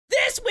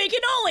this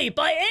weekend only.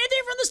 Buy anything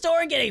from the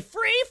store and get a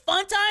free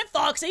Funtime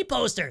Foxy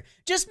poster.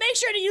 Just make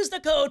sure to use the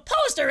code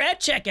POSTER at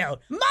checkout.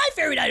 My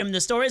favorite item in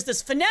the store is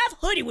this FNAF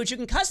hoodie, which you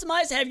can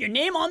customize to have your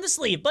name on the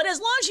sleeve. But as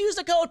long as you use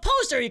the code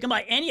POSTER, you can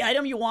buy any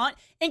item you want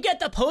and get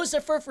the poster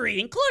for free,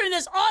 including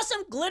this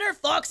awesome glitter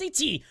Foxy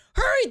tee.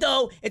 Hurry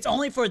though, it's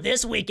only for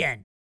this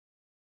weekend.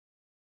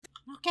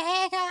 Okay,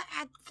 I gotta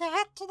add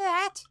that to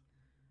that.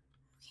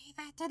 Okay,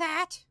 that to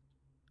that.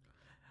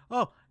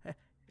 Oh,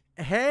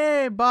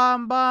 hey,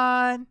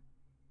 Bonbon.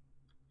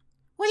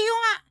 What do you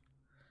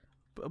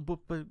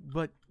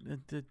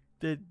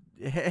want?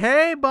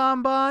 Hey,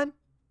 Bonbon.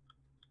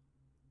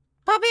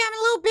 Puppy, I'm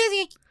a little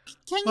busy.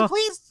 Can you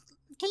please,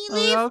 can you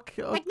leave?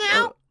 Okay, like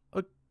now?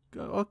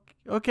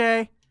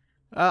 Okay.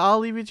 I'll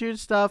leave you to your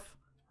stuff.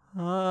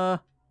 Oh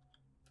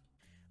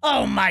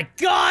my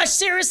gosh,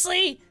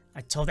 seriously? I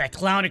told that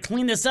clown to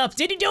clean this up.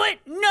 Did he do it?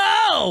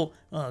 No!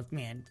 Oh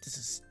man,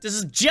 this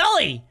is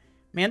jelly.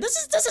 Man,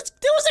 this was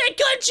a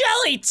good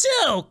jelly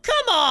too.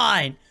 Come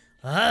on.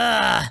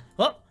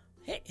 Oh,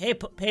 hey,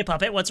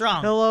 Puppet, what's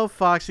wrong? Hello,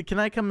 Foxy. Can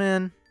I come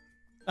in?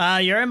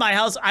 You're in my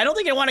house. I don't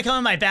think I want to come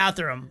in my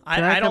bathroom.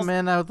 Can I come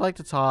in? I would like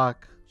to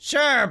talk.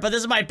 Sure, but this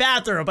is my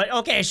bathroom. But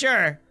okay,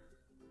 sure.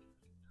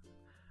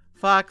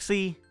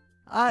 Foxy,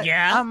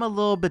 yeah? I'm a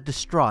little bit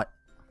distraught.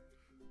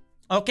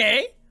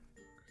 Okay.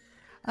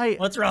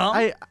 What's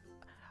wrong?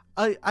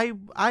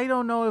 I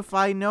don't know if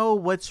I know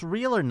what's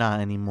real or not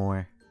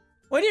anymore.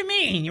 What do you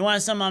mean? You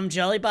want some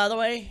jelly, by the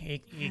way? Here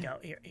you go.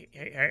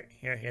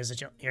 Here's a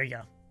jelly. Here you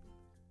go.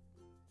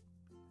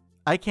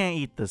 I can't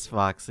eat this,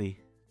 Foxy.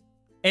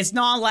 It's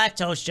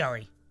non-lactose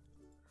jelly.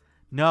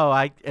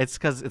 No, it's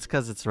cause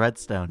it's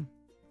redstone.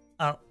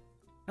 Oh,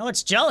 no,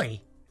 it's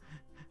jelly.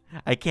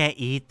 I can't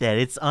eat that.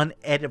 It's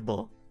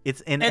unedible.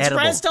 It's inedible. It's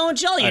redstone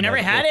jelly. You never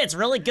had it? It's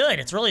really good.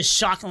 It's really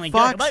shockingly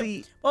Foxy, good.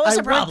 Foxy, what was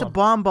the problem? I went to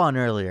Bonbon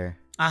earlier.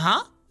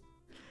 Uh-huh.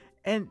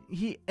 And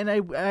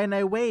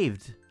I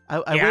waved.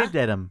 I waved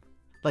at him.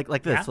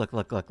 Like this. Yeah? Look.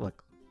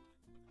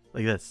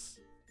 Like this.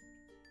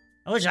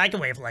 I wish I could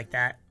wave like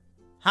that.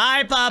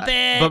 Hi,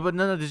 Puppet. But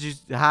no, did you?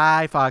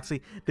 Hi,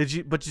 Foxy. Did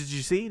you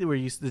see? Did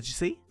you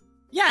see?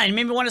 Yeah, it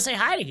made me want to say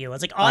hi to you.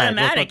 It's like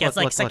automatic. Look, it's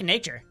like second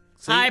nature.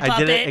 See, hi,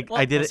 Puppet.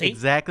 I did it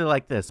exactly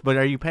like this. But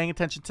are you paying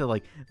attention to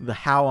like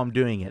how I'm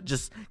doing it?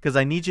 Just because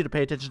I need you to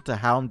pay attention to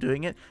how I'm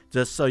doing it,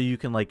 just so you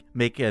can like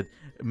make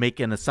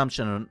an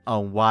assumption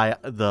on why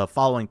the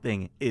following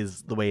thing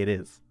is the way it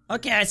is.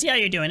 Okay, I see how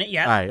you're doing it.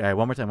 Yeah. All right.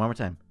 One more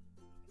time.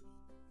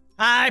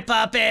 Hi,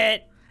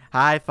 Puppet.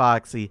 Hi,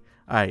 Foxy.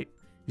 All right.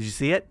 Did you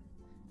see it?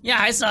 Yeah,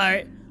 I saw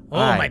it. Oh,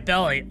 right. My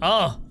belly.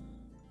 Oh,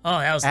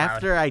 that was loud.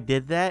 After I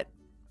did that,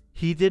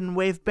 he didn't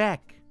wave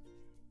back.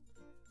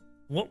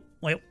 What?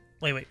 Wait.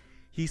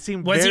 He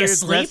seemed was very he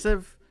asleep?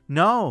 aggressive.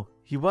 No,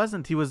 he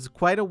wasn't. He was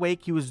quite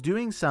awake. He was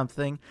doing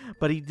something,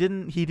 but he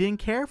didn't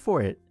care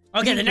for it.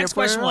 Okay, the next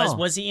question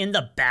was he in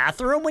the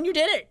bathroom when you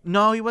did it?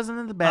 No, he wasn't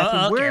in the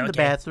bathroom. Okay, we're in the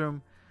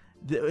bathroom.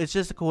 It's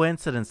just a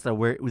coincidence that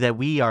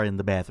we are in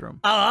the bathroom.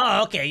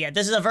 Oh, okay, yeah.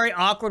 This is a very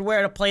awkward way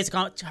to place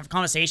have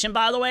conversation,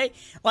 by the way.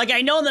 Like,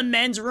 I know in the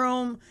men's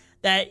room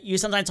that you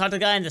sometimes talk to the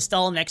guy in the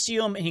stall next to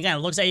you, and he kind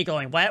of looks at you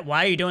going, why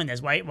are you doing this?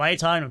 Why are you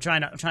talking? I'm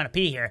trying to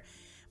pee here.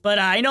 But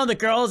I know the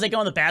girls, they go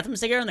in the bathrooms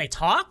together and they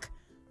talk.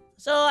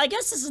 So I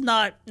guess this is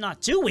not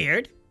too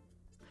weird.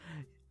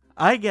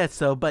 I guess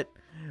so, but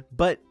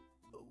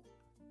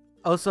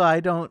also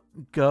I don't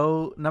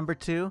go number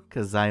 2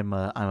 because I'm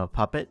a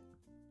puppet.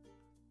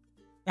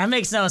 That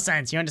makes no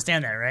sense. You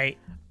understand that, right?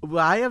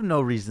 Well, I have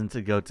no reason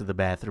to go to the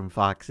bathroom,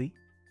 Foxy.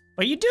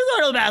 But you do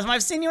go to the bathroom.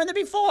 I've seen you in there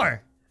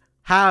before.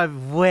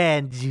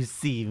 When did you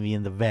see me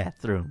in the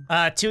bathroom?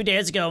 2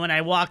 days ago when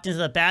I walked into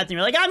the bathroom,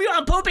 you're like,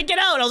 I'm pooping, get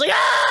out. I was like,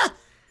 ah!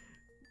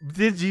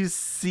 Did you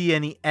see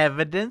any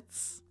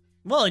evidence?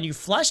 Well, you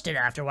flushed it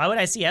after. Why would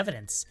I see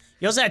evidence?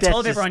 You also had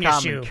toilet paper on your shoe.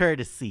 That's just common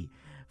courtesy.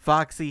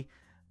 Foxy,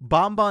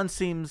 Bonbon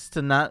seems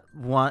to not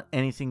want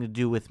anything to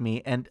do with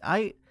me, and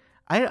I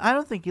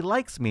don't think he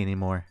likes me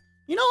anymore.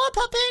 You know what,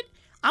 Puppet?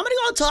 I'm gonna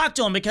go talk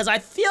to him because I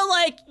feel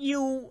like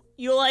you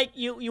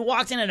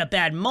walked in at a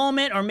bad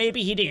moment, or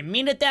maybe he didn't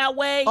mean it that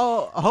way.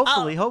 Oh,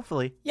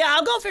 hopefully. Yeah,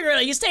 I'll go figure it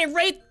out. You stay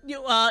right.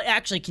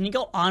 Actually, can you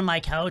go on my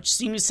couch?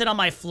 Seeing you sit on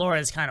my floor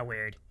is kind of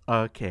weird.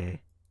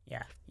 Okay.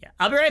 Yeah.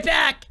 I'll be right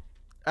back.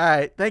 All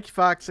right. Thank you,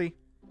 Foxy.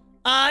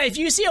 If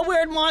you see a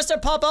weird monster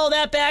pop out of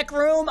that back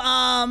room,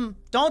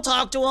 don't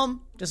talk to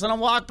him. Just let him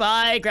walk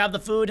by, grab the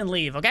food, and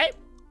leave. Okay?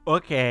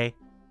 Okay.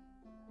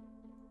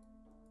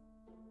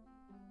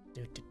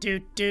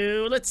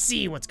 Let's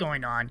see what's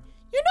going on.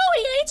 You know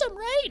he hates him,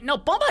 right? No,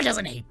 Bonbon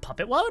doesn't hate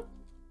Puppet. What?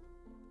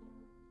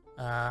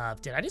 I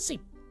didn't see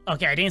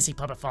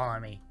Puppet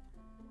following me.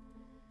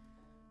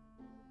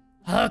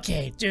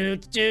 Okay,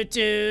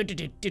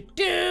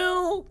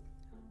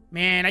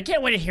 Man, I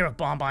can't wait to hear what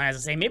Bonbon has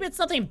to say. Maybe it's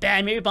nothing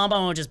bad. Maybe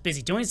Bonbon was just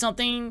busy doing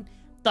something.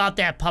 Thought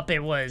that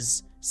Puppet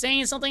was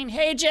saying something.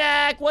 Hey,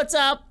 Jack, what's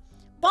up?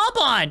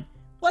 Bonbon,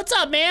 what's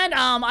up, man?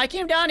 I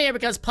came down here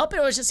because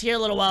Puppet was just here a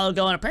little while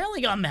ago and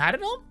apparently got mad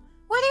at him.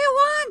 What do you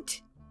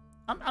want?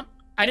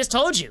 I just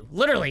told you,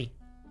 literally.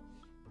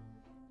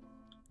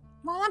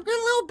 Well, I'm a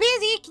little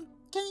busy.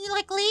 Can you,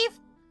 like, leave?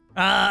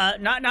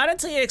 Not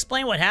until you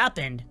explain what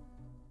happened.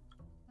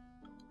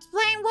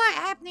 Explain what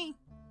happening.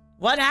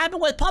 What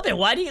happened with Puppet?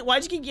 Why'd you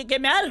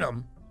get mad at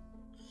him?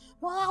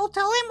 Well, I'll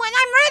tell him when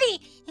I'm ready,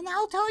 and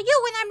I'll tell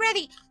you when I'm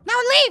ready. Now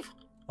leave!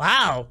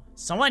 Wow,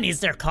 someone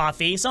needs their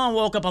coffee. Someone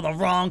woke up on the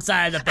wrong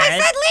side of the bed. I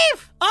said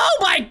leave! Oh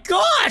my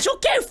gosh,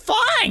 okay,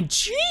 fine,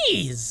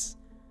 jeez.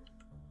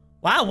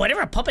 Wow,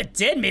 whatever Puppet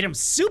did made him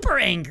super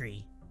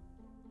angry.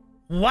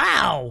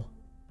 Wow.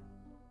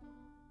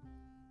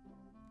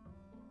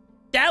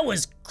 That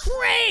was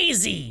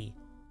crazy.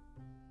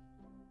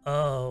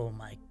 Oh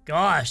my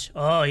gosh.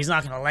 Oh, he's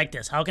not gonna like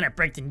this. How can I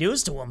break the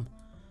news to him?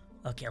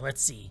 Okay,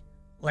 let's see.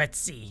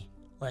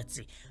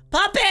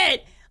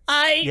 Puppet!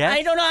 Yes?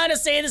 I don't know how to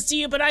say this to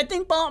you, but I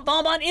think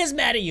Bonbon is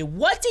mad at you.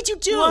 What did you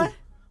do?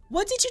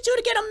 What did you do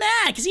to get him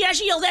mad? Because he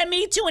actually yelled at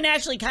me too and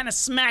actually kind of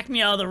smacked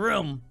me out of the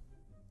room.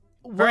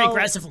 Very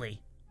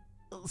aggressively.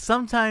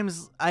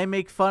 Sometimes I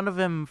make fun of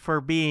him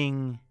for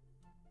being...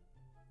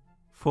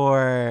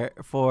 For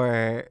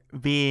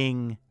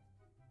being...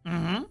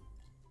 Mm-hmm.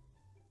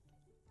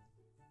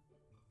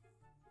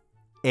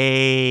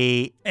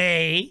 A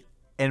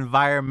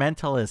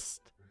environmentalist.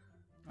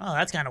 Oh,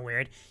 that's kind of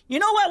weird. You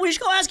know what? We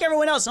should go ask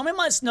everyone else. Somebody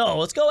must know.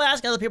 Let's go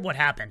ask other people what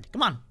happened.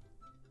 Come on.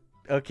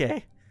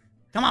 Okay.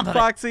 Come on,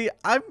 Puppet. Foxy,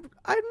 I don't know.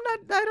 I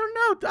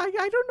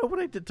don't know what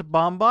I did to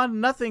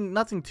Bonbon.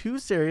 Nothing too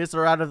serious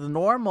or out of the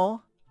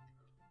normal.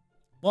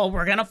 Well,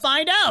 we're gonna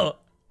find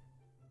out.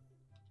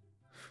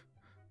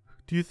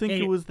 Do you think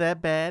it was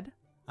that bad?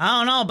 I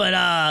don't know, but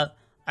I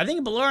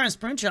think Ballora and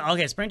Springtrap.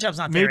 Okay, Springtrap's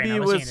not there right now.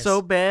 Maybe it was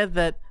so bad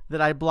that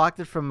I blocked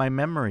it from my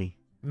memory.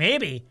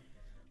 Maybe.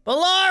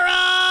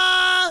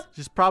 Ballora!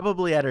 She's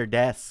probably at her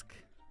desk.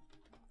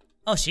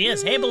 Oh, she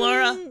is. Hey,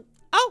 Ballora.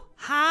 Oh,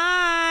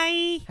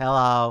 hi.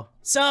 Hello.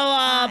 So,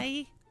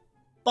 Hi.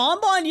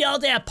 Bonbon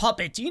yelled at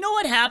Puppet. Do you know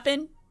what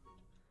happened?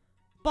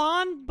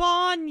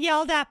 Bonbon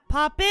yelled at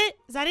Puppet?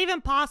 Is that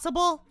even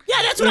possible?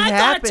 Yeah, that's what I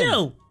thought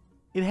too.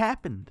 It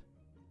happened.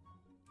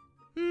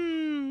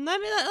 Let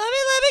me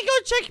go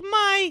check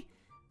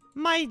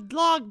my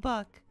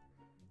logbook.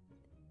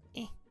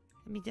 Let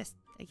me just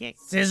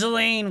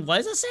Sizzling. What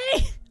does it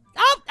say?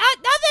 Oh,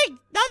 nothing.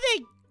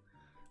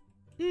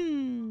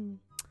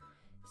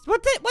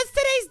 What's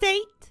today's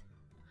date?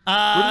 What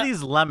are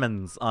these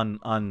lemons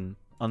on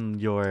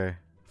your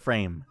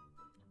frame?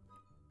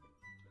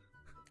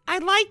 I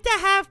like to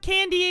have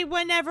candy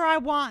whenever I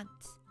want.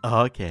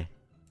 Oh, okay.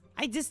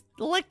 I just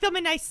lick them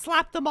and I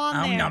slap them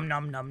on there. Nom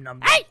nom nom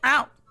nom. Hey!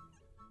 Ow!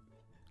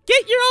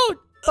 Get your own.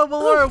 Oh, well,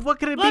 Laura, what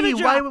could it lemon be?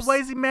 drops. Why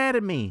is he mad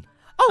at me?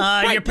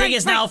 Oh, Your pig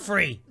is now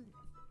free.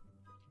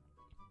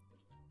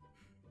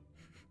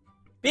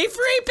 Be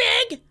free,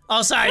 pig!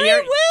 Oh, sorry. Free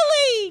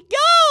Willy,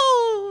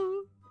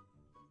 go!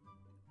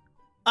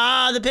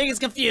 The pig is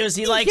confused.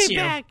 He likes you.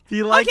 Back.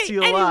 He likes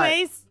you a lot.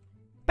 Anyways,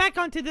 back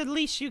onto the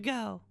leash you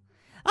go.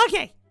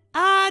 Okay.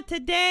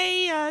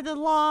 Today, the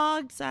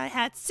logs, I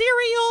had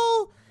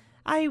cereal.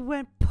 I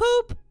went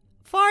poop,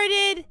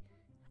 farted.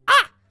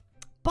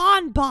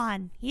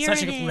 Bonbon. Here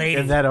Such it a is. lady.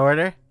 In that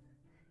order?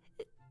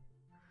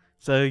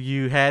 So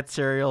you had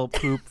cereal,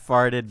 poop,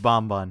 farted,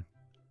 Bonbon.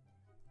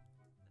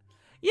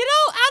 You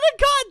know, out of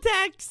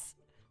context.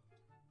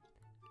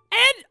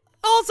 And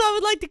also, I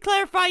would like to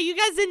clarify, you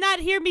guys did not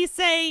hear me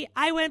say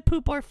I went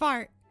poop or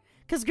fart.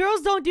 Because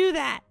girls don't do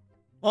that.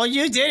 Well,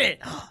 you did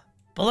it.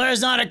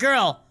 Ballura's not a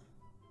girl.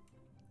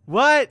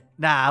 What?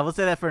 Nah, we'll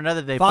say that for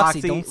another day.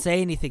 Foxy, don't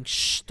say anything.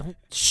 Shh, don't.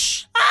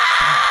 Shh.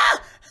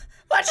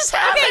 What just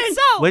happened? Okay,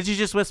 so. What'd you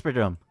just whisper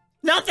to him?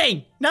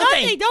 Nothing.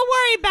 Nothing. Don't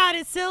worry about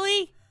it,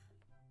 silly.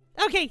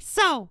 Okay,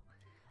 so.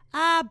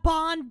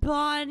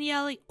 Bonbon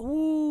yelling.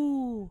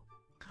 Ooh.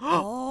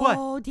 Oh,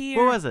 What? dear.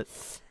 What was it?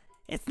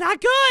 It's not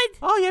good.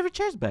 Oh, you have your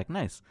chairs back.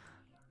 Nice.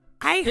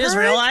 I You just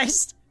heard.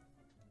 realized?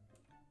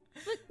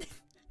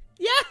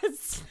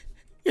 Yes.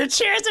 Your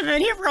chairs have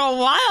been here for a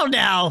while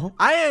now.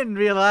 I didn't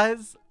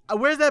realize.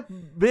 Where's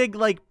that big,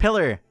 like,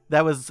 pillar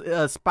that was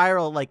a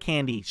spiral, like,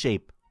 candy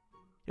shape?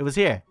 It was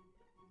here.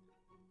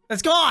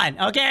 It's gone,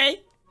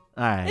 okay?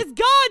 All right. It's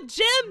gone,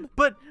 Jim.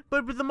 But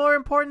the more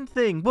important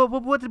thing,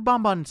 what did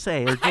Bonbon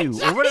say or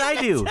do? Or what did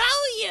I do?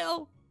 Tell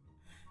you.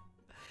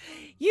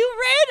 You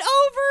ran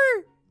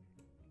over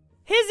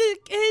his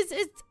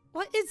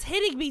what is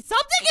hitting me?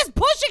 Something is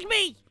pushing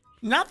me.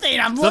 Nothing.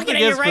 I'm Something looking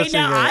at you is right pushing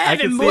now. you. I I haven't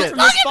can see moved it. from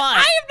the Look, spot. I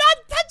am not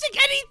touching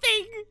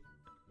anything.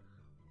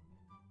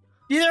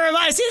 Neither am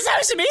I. See, this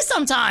happens to me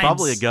sometimes.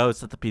 Probably a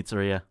ghost at the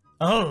pizzeria.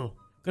 Oh,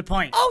 good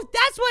point. Oh,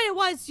 that's what it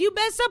was. You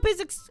messed up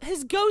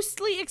his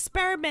ghostly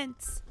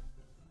experiments.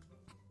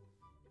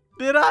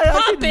 Did I? I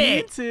Puppet! didn't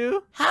mean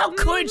to. How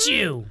could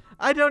you?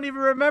 I don't even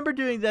remember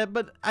doing that,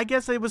 but I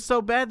guess it was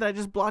so bad that I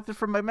just blocked it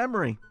from my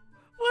memory.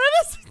 What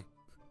is?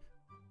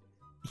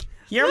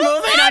 You're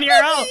What's moving on your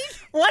own. happening?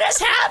 What is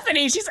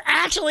happening? She's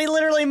actually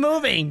literally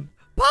moving.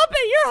 Puppet,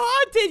 you're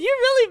haunted. You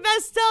really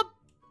messed up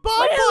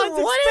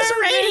Bonbon's What is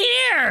right experiment.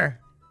 here?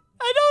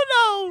 I don't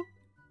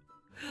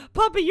know.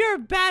 Puppet, you're a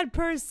bad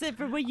person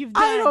for what you've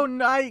done. I don't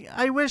know.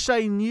 I wish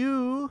I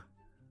knew.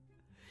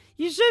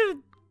 You should have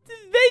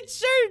made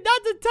sure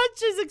not to touch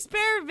his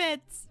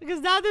experiments, because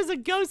now there's a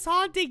ghost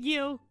haunting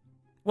you.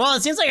 Well,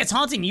 it seems like it's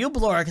haunting you,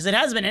 Blora, because it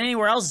hasn't been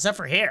anywhere else except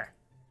for here.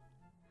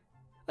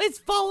 It's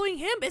following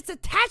him. It's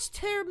attached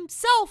to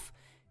himself,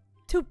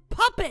 to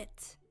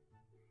Puppet.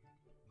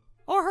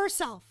 Or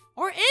herself.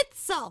 Or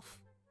itself.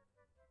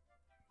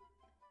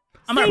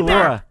 I'm gonna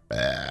Blora.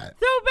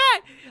 Throw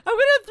back. I'm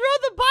gonna throw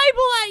the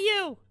Bible at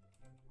you.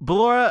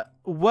 Blora,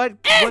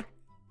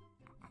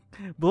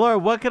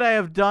 Blora, what could I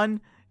have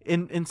done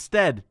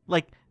instead?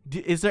 Like,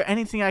 is there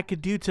anything I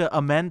could do to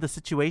amend the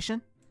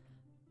situation?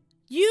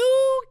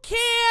 You can,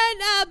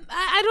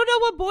 I don't know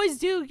what boys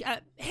do.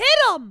 Hit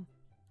him.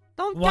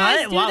 Don't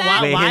guys do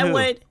that? Wait, Why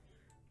would...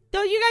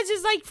 Don't you guys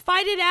just, like,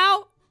 fight it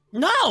out?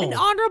 No. An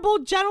honorable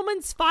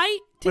gentleman's fight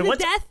to the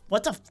death?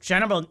 What's a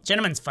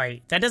gentleman's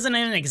fight? That doesn't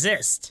even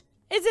exist.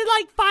 Is it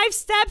like 5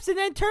 steps and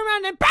then turn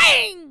around and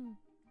bang?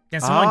 Then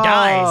someone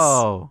dies.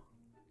 Oh.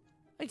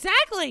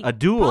 Exactly. A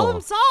duel.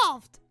 Problem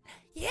solved.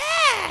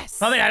 Yes.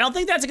 Puppet, I don't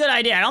think that's a good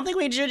idea. I don't think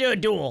we should do a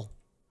duel.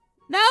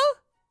 No?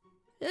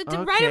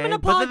 Write him an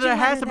apology but then there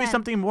has letter to be then.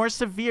 something more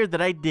severe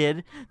that I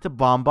did to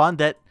Bonbon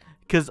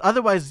because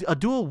otherwise a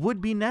duel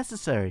would be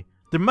necessary.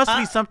 There must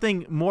be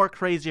something more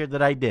crazier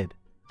that I did.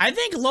 I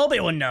think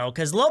Lobit would know,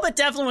 because Lobit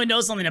definitely would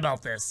know something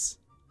about this.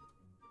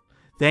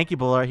 Thank you,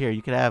 Blora. Here,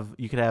 you could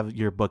have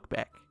your book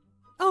back.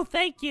 Oh,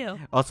 thank you.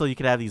 Also, you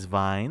could have these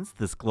vines.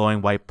 This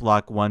glowing white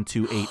block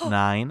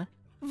 1289.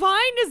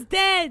 Vine is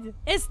dead.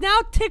 It's now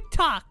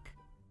TikTok.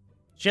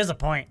 She has a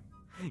point.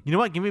 You know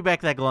what? Give me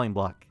back that glowing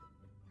block.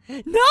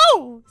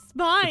 No, it's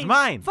mine. It's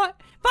mine.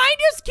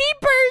 Finders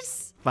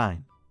keepers.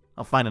 Fine.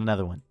 I'll find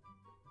another one.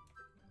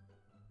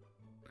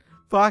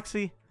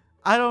 Foxy,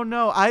 I don't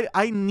know.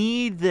 I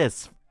need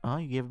this. Oh,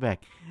 you gave it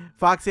back.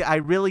 Foxy, I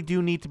really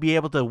do need to be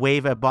able to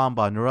wave at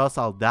Bonbon or else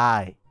I'll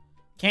die.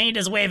 Can't you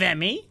just wave at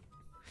me?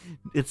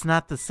 It's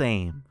not the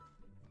same.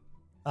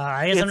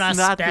 I guess I'm not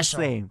special.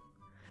 The same.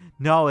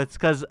 No, it's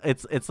because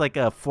it's like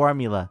a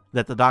formula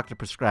that the doctor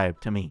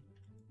prescribed to me.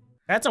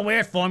 That's a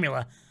weird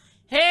formula.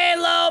 Hey,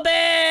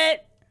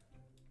 Lobit!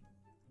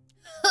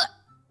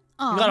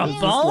 Oh, You got a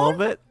man. bone? Just a little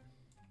bit.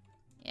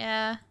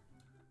 Yeah.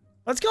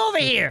 Let's go over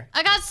here.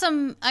 I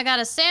got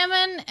a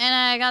salmon and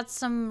I got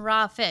some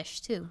raw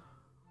fish too.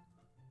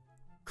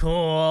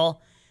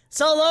 Cool.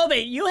 So,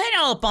 Lobit, you hang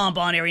out with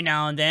Bonbon every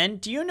now and then.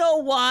 Do you know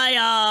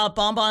why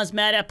Bonbon's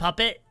mad at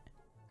Puppet?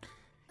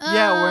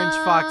 Yeah, Orange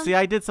Foxy,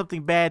 I did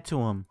something bad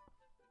to him.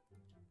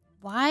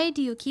 Why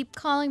do you keep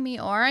calling me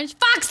Orange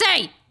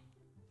Foxy?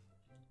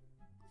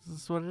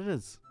 This is what it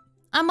is.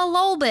 I'm a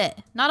Lobit,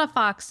 not a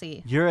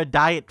Foxy. You're a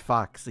diet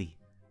Foxy.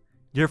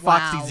 You're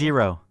Foxy Wow.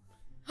 Zero.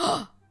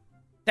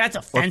 That's Or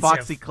offensive.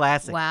 Foxy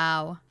Classic.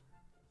 Wow.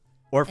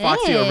 Or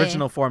Foxy Hey.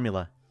 Original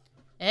Formula.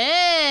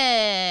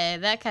 Hey,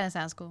 that kind of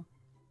sounds cool.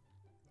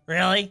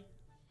 Really?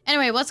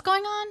 Anyway, what's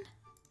going on?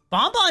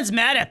 Bonbon's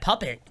mad at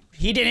Puppet.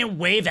 He didn't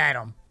wave at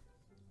him.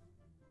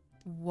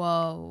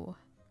 Whoa.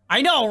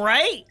 I know,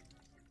 right?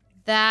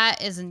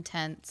 That is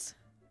intense.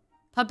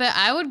 Puppet,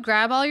 I would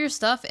grab all your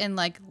stuff and,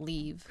 like,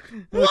 leave.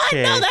 What?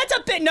 Okay. No, that's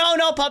a bit...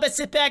 No, Puppet,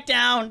 sit back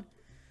down.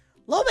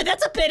 Lobit,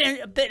 that's a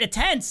bit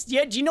intense.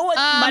 Yeah, do you know what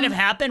might have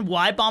happened?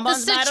 Why The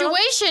Bonbon's mad at him?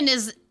 situation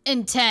is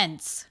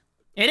intense.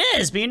 It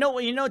is, but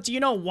do you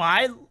know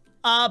why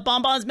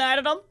Bonbon's mad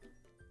at him?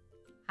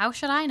 How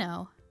should I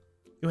know?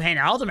 You hang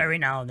out with him every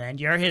now and then.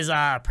 You're his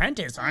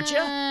apprentice, aren't you?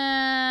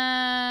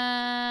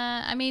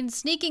 I mean,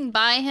 sneaking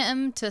by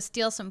him to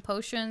steal some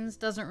potions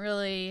doesn't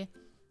really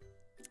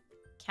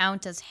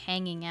count as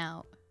hanging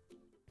out.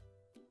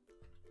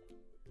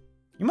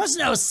 You must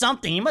know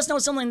something. You must know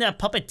something that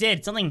Puppet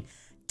did. Something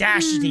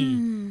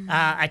dastardly.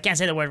 I can't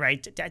say the word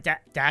right.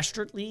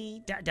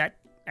 Dastardly?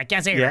 I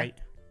can't say it Yeah. right.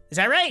 Is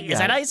that right? Is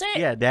that how you say it?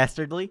 Yeah,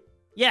 dastardly.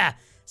 Yeah.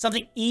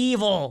 Something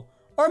evil.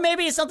 Or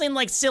maybe it's something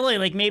like silly.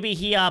 Like maybe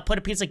he put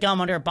a piece of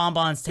gum under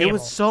Bonbon's table. It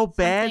was so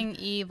bad. Something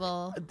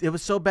evil. It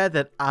was so bad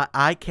that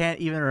I can't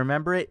even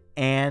remember it,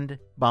 and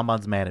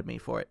Bonbon's mad at me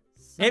for it.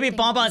 Maybe Something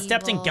Bonbon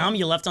stepped in evil. gum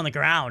you left on the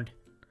ground.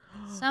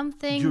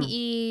 Something You're-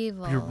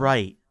 evil. You're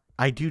right.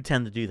 I do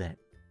tend to do that.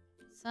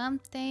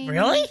 Something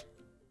Really?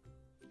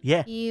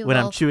 Yeah, evil. when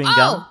I'm chewing oh!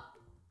 gum.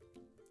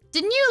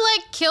 Didn't you,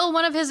 like, kill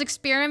one of his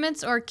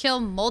experiments or kill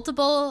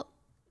multiple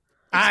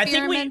I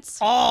think we experiments?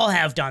 all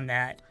have done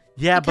that.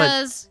 Yeah,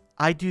 Because,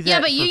 but I do that. yeah,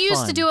 but you for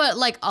used to fun. do it,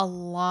 like, a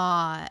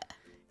lot.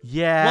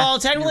 Yeah. Well,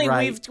 technically, you're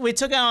right. we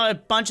took out a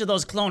bunch of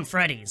those clone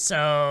Freddys,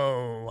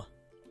 so...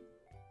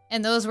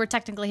 And those were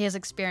technically his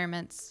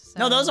experiments.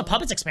 No, those so- are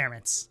Puppet's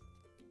experiments.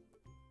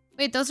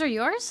 Wait, those are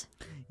yours?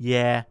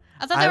 Yeah.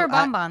 I thought they were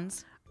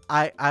bonbons.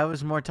 I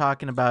was more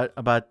talking about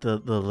the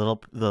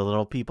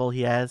little people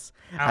he has.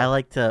 Ow. I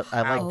like to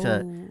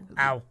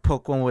Ow.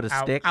 poke one with a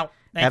Ow. stick, Ow.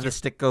 Thank have you. the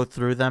stick go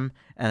through them,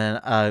 and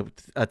then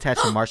attach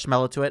a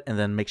marshmallow to it, and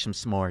then make some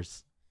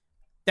s'mores.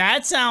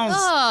 That sounds...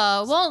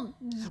 Oh, well,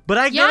 But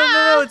no,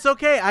 Yeah. it's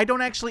okay. I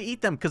don't actually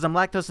eat them because I'm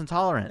lactose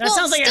intolerant. That well,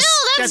 sounds like still,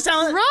 that that's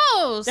sounds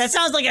gross. that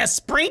sounds like a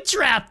spring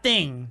trap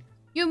thing.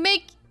 You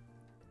make...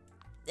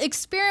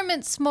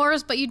 experiment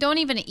s'mores, but you don't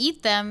even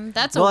eat them.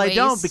 That's a Well, waste. I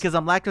don't because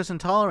I'm lactose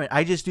intolerant.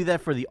 I just do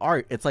that for the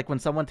art. It's like when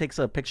someone takes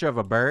a picture of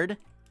a bird.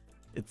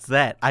 It's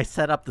that. I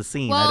set up the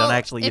scene. Well, I don't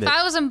actually eat if it.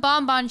 I was in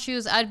Bonbon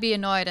shoes, I'd be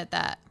annoyed at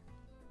that.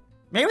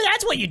 Maybe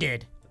that's what you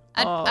did.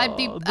 I'd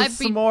be the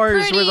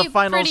s'mores were the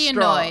final pretty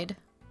straw. annoyed.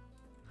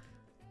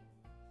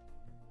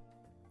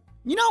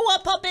 You know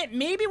what, Puppet?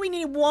 Maybe we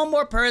need one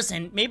more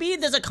person. Maybe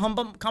there's a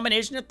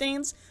combination of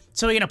things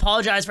so we can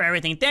apologize for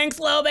everything. Thanks,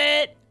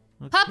 Lobit.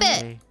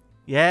 Puppet.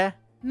 Yeah?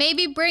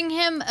 Maybe bring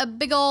him a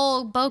big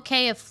old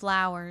bouquet of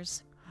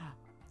flowers.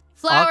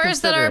 Flowers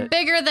that consider are it.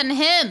 bigger than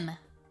him.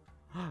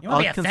 You won't be I'll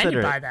offended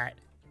consider by it. that.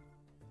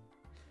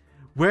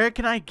 Where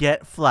can I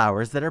get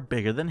flowers that are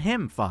bigger than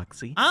him,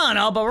 Foxy? I don't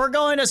know, but we're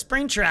going to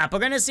Springtrap. We're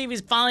going to see if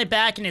he's finally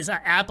back in his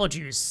apple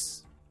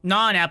juice,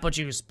 non-apple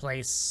juice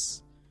place.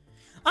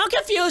 I'm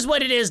confused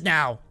what it is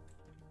now.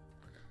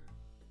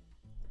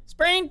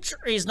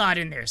 He's not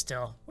in there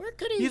still. Where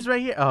could he? He's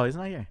right here. Oh, he's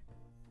not here.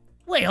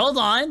 Wait, hold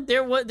on.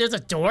 There's a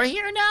door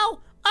here now?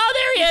 Oh,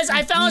 there he is.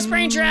 I found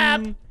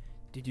Springtrap.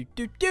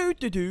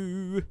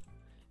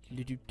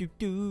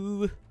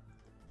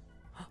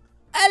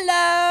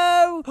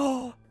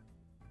 Hello!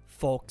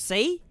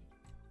 Foxy?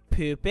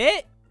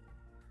 Poopit?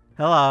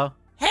 Hello.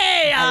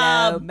 Hey,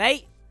 Hello,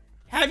 mate.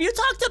 have you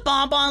talked to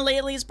Bonbon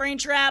lately,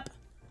 Springtrap?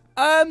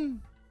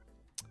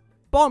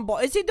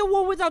 Bonbon, is it the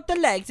one without the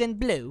legs in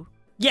blue?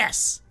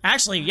 Yes.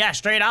 Actually, yeah,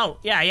 straight out.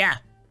 Yeah.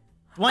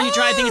 The one you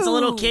try to think it's a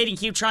little kid and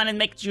keep trying to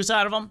make juice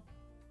out of him?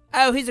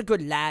 Oh, he's a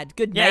good lad.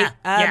 Good Yeah, mate.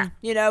 yeah.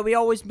 You know, we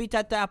always meet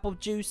at the apple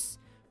juice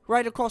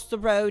right across the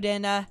road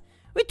and,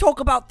 we talk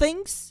about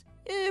things.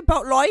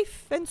 About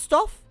life and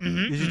stuff.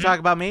 Did you talk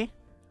about me?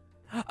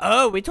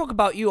 Oh, we talk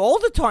about you all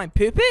the time,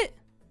 Poopit.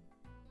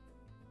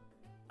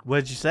 What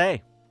did you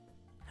say?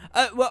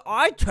 Well,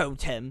 I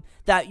told him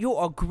that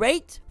you're a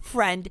great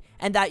friend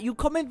and that you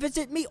come and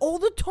visit me all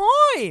the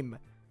time.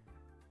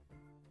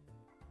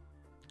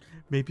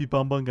 Maybe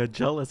Bonbon got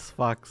jealous,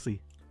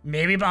 Foxy.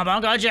 Maybe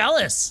Bonbon got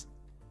jealous.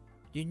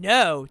 You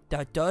know,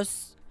 that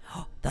does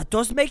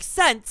make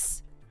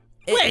sense.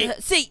 Wait.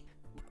 See,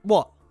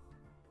 what?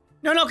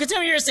 No,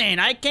 continue what you're saying.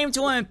 I came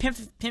to him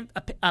in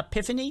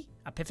Epiphany?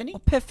 Epiphany?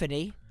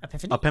 Epiphany?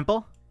 A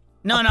pimple?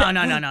 No.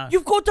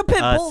 You've got a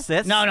pimple.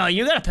 Cyst? No,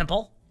 you got a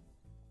pimple.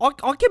 I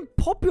can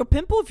pop your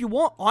pimple if you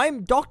want.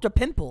 I'm Dr.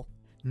 Pimple.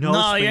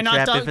 No, you're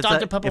not Springtrap.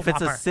 Dr. Pimple If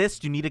it's a Popper.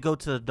 cyst, you need to go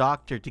to the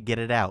doctor to get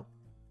it out.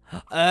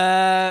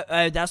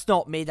 That's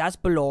not me. That's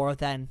Ballora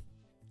then.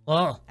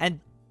 Oh. And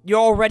you're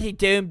already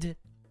doomed.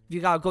 You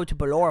gotta go to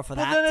Ballora for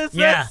Well, that. then it's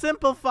Yeah. that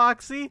simple,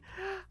 Foxy.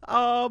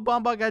 Oh,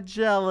 Bonbon got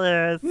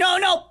jealous. No.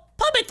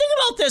 Puppet, think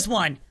about this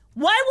one.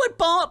 Why would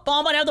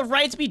Bonbon have the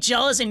right to be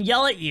jealous and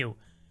yell at you?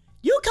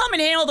 You come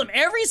and handle them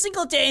every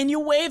single day and you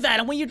wave at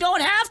him when you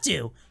don't have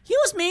to. He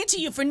was mean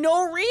to you for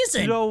no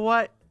reason. You know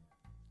what?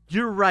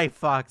 You're right,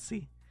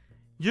 Foxy.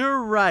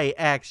 You're right,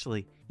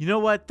 actually. You know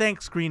what?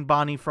 Thanks, Green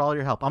Bonnie, for all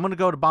your help. I'm gonna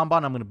go to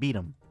Bonbon. I'm gonna beat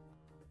him.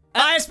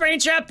 Bye,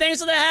 Springtrap. Thanks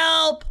for the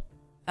help.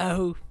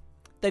 Oh,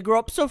 they grow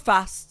up so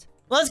fast.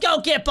 Let's go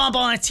get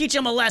Bonbon and teach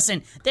him a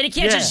lesson that he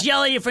can't just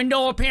yell at you for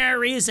no apparent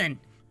reason.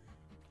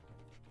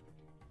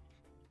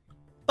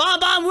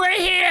 Bonbon, we're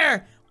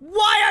here.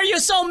 Why are you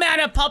so mad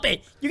at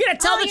Puppet? You're gonna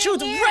tell the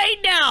truth right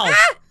now.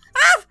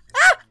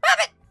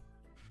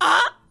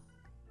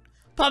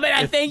 Puppet,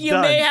 I think you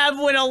done. may have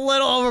went a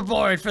little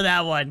overboard for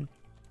that one.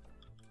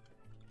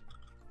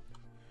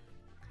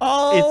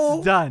 Oh,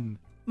 It's done.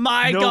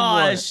 my No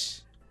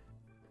gosh.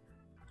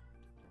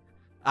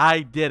 I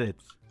did it.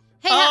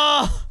 Hey,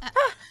 Oh,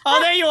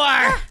 there you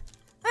are.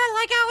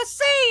 Like I was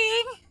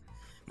saying.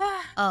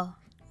 oh.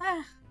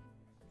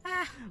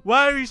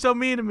 Why are you so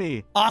mean to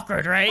me?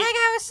 Awkward, right? Like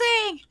I was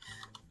saying.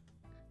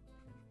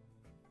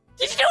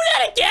 Did you do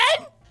that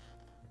again?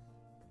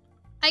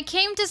 I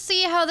came to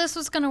see how this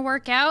was gonna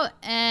work out,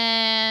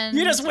 and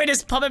You just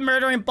witnessed Puppet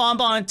murdering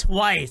Bonbon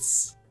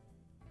twice.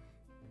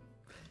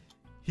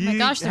 oh my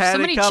gosh, there's had so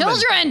it many coming.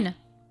 children!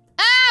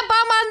 Ah,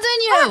 Bonbon's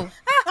in you!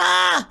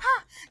 Ah!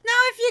 Now,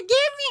 if you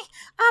give me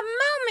a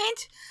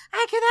moment,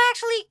 I could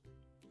actually.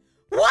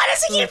 Why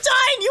does he keep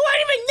dying? You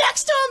weren't even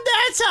next to him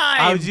that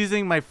time. I was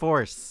using my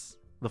force.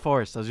 The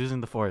force. I was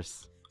using the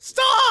force.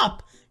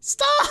 Stop!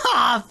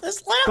 Stop!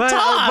 Just let him But,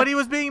 talk. but he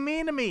was being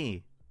mean to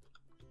me.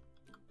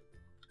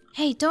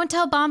 Hey, don't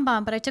tell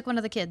Bonbon, but I took one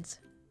of the kids.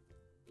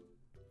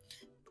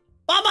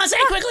 Bonbon, say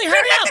it quickly.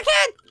 Hurry up! The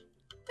kid!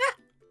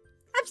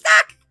 I'm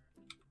stuck!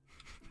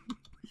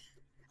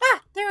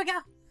 There we go.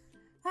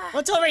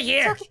 What's over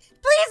here? Okay.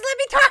 Please let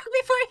me talk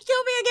before you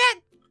kill me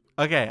again!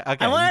 Okay.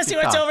 I want you to see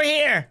can what's talk. over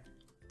here.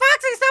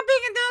 Foxy, stop being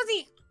a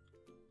nosy!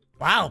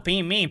 Wow,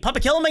 being mean.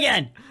 Puppet, kill him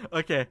again.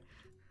 Okay.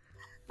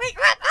 Wait,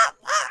 what?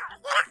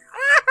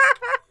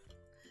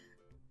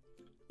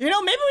 You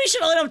know, maybe we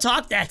should have let him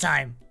talk that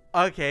time.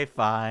 Okay,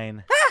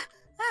 fine.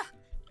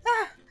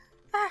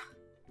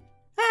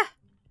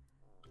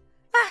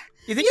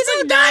 You think it's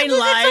like 9 It's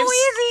lives? so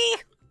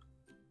easy!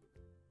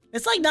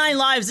 It's like 9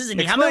 lives, isn't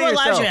it? How many more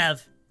Explain lives you yourself.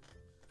 have?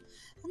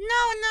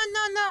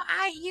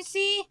 No. You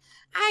see,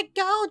 I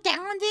go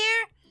down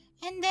there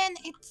and then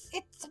it's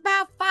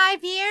about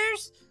 5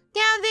 years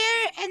down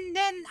there, and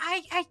then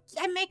I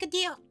make a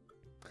deal.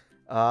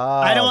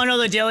 I don't want to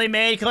know the deal he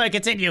made. Go ahead,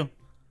 continue.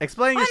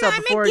 Explain Oh, yourself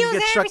no, before I make you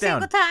deals get struck every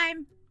down. single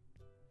time.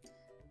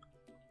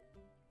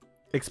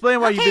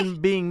 Explain why you've Okay. been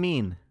being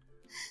mean.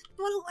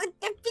 Well, I've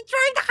been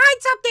trying to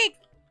hide something.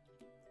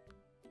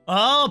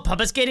 Oh,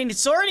 Puppet's getting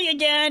sorty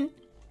again.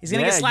 He's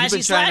gonna Yeah, get slashy you've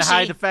been trying to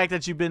hide the slashy. fact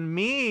that you've been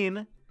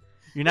mean.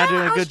 You're not No,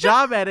 doing I a was good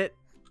job at it.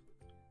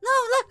 No,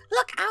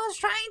 look, I was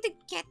trying to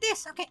get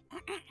this. Okay.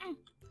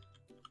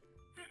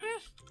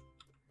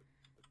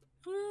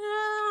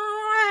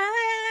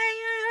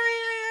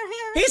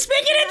 He's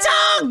speaking in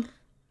tongue.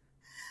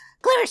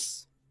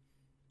 Clears.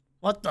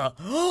 What the?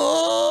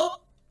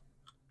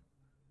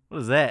 What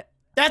is that?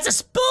 That's a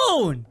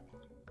spoon.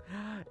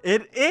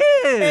 It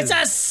is. It's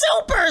a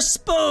super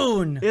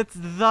spoon. It's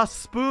the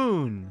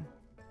spoon.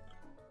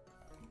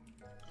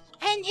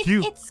 And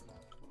Phew.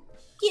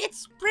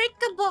 it's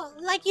breakable.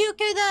 Like you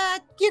could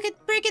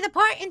break it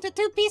apart into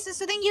 2 pieces,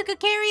 so then you could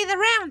carry it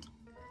around.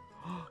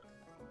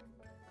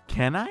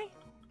 Can I?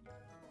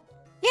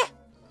 Yeah.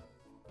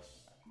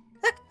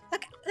 Look.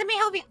 Let me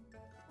help you.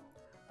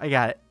 I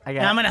got it. I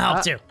got it. I'm gonna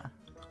help too.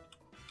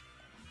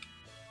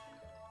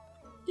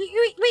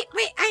 Wait.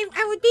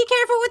 I would be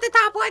careful with the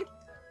top one.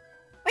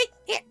 Wait,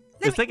 here.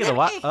 It's taking a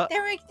while.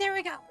 There we go.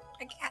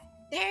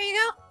 There you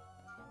go.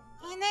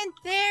 And then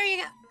there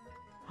you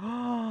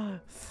go.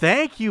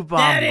 Thank you,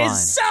 Bonbon. That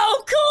is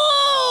so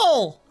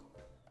cool.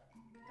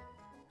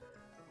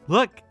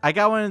 Look, I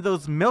got one of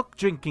those milk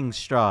drinking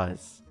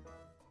straws.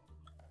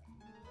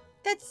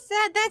 That's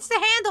the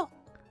handle.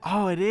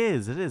 Oh, it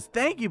is. It is.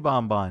 Thank you,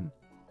 Bonbon.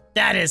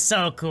 That is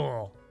so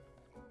cool.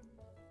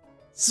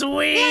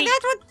 Sweet. Yeah,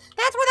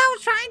 that's what I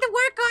was trying to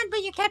work on,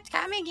 but you kept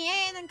coming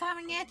in, and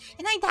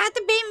I had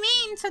to be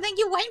mean, so then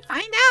you wouldn't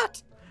find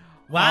out.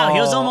 Wow, he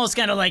was Oh. almost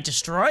gonna like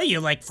destroy you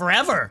like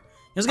forever.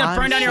 He was gonna I'm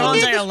burn down your sorry. whole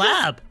He did entire destroy-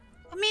 lab.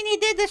 I mean, he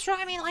did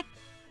destroy me like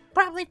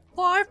probably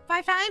 4 or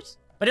 5 times.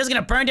 But he was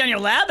gonna burn down your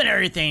lab and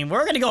everything.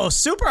 We're gonna go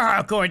super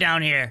hardcore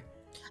down here.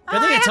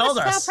 Good thing I you told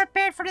have a us. spell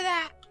prepared for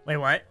that. Wait,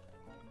 what?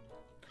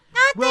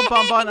 Well,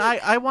 Bonbon,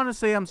 I want to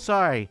say I'm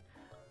sorry.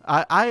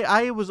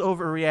 I was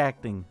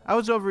overreacting. I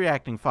was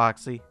overreacting,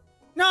 Foxy.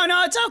 No,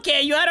 it's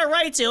okay. You had a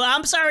right to.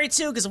 I'm sorry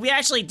too, because we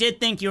actually did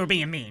think you were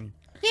being mean.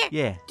 Here,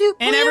 Yeah. to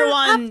And clear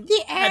everyone up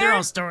the had their air,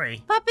 own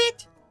story.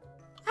 Puppet.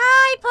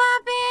 Hi,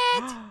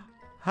 Puppet.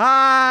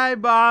 Hi,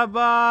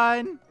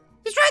 Bonbon.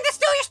 He's trying to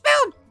steal your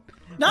spoon.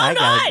 No, I I'm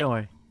got it. not. Don't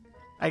worry.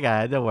 I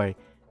got it. Don't worry.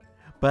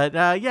 But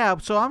yeah,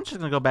 so I'm just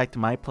gonna go back to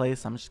my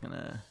place. I'm just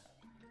gonna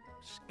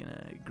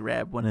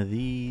grab one of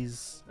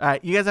these. All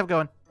right, you guys have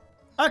going.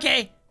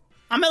 Okay,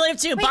 I'm gonna leave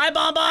too. Wait, Bye,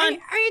 Bonbon. Are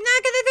you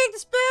not gonna take the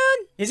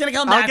spoon? He's gonna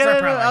come I'll back get for it.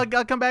 a promo.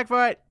 I'll come back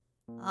for it.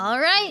 All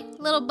right,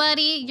 little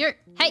buddy.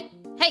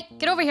 Hey,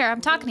 get over here.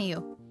 I'm talking to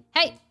you.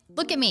 Hey,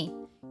 look at me.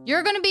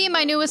 You're gonna be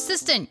my new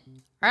assistant.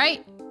 All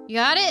right, you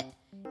got it?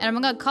 And I'm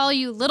gonna call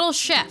you Little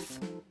Chef.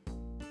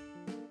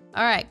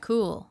 All right,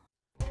 cool.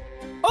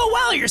 Oh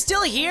wow, you're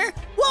still here?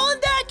 Well, in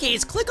that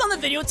case, click on the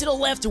video to the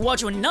left to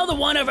watch another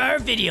one of our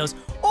videos.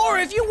 Or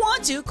if you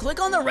want to, click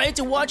on the right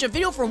to watch a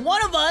video from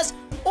one of us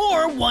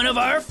or one of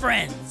our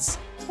friends.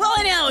 Well,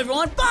 anyhow,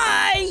 everyone,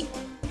 bye!